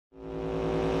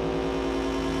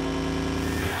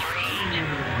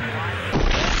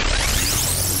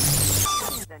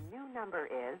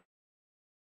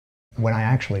When I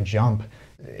actually jump,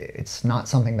 it's not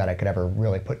something that I could ever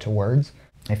really put to words.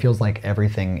 It feels like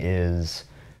everything is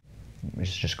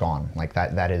just gone. Like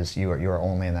that is, you are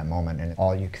only in that moment, and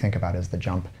all you think about is the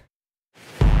jump.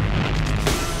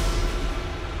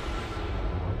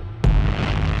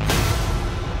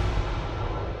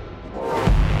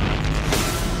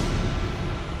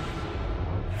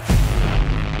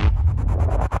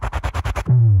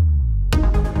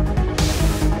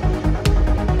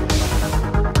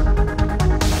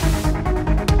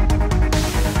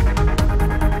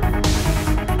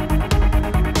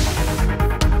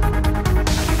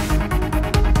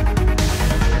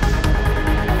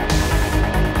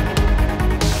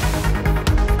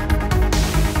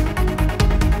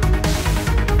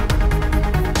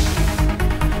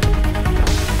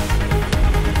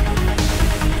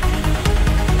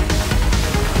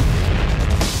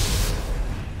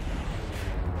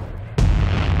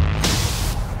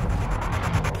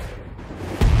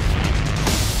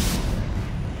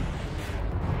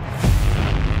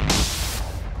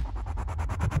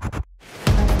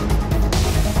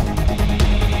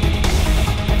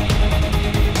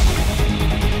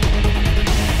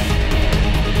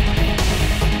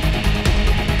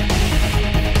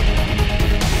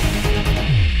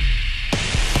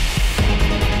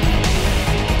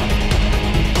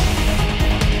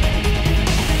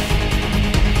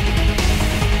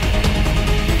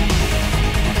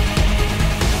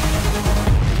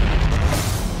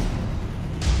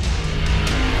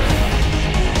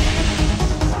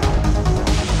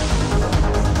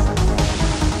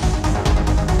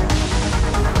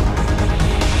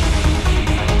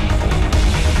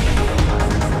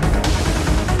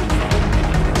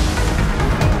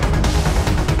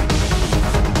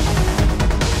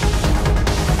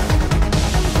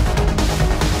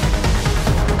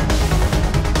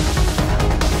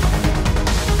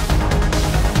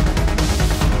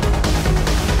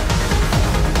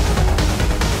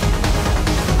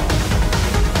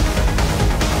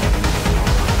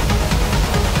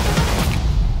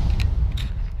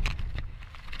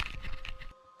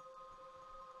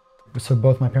 So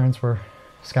both my parents were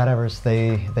skydivers.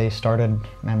 They started,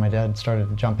 and my dad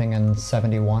started jumping in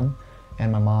 '71,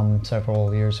 and my mom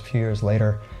a few years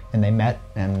later, and they met,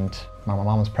 and my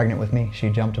mom was pregnant with me. She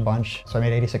jumped a bunch. So I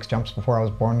made 86 jumps before I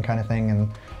was born kind of thing,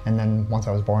 and then once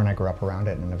I was born, I grew up around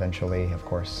it, and eventually, of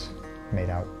course, made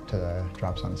out to the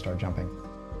drop zone and started jumping.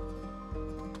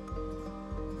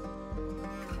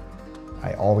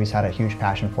 I always had a huge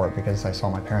passion for it because I saw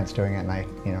my parents doing it, and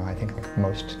I think like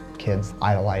most kids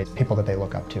idolize people that they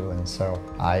look up to, and so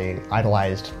I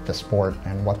idolized the sport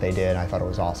and what they did. I thought it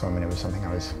was awesome, and it was something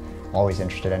I was always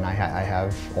interested in. I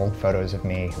have old photos of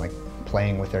me like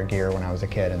playing with their gear when I was a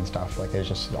kid and stuff. Like, it's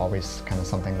just always kind of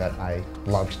something that I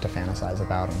loved to fantasize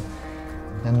about.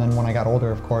 And then when I got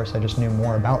older, of course, I just knew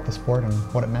more about the sport and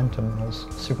what it meant, and I was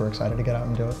super excited to get out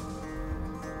and do it.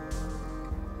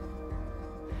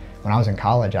 When I was in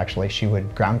college, actually, she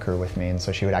would ground crew with me, and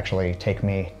so she would actually take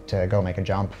me to go make a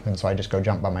jump, and so I just go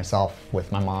jump by myself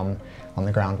with my mom on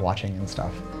the ground watching and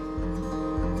stuff.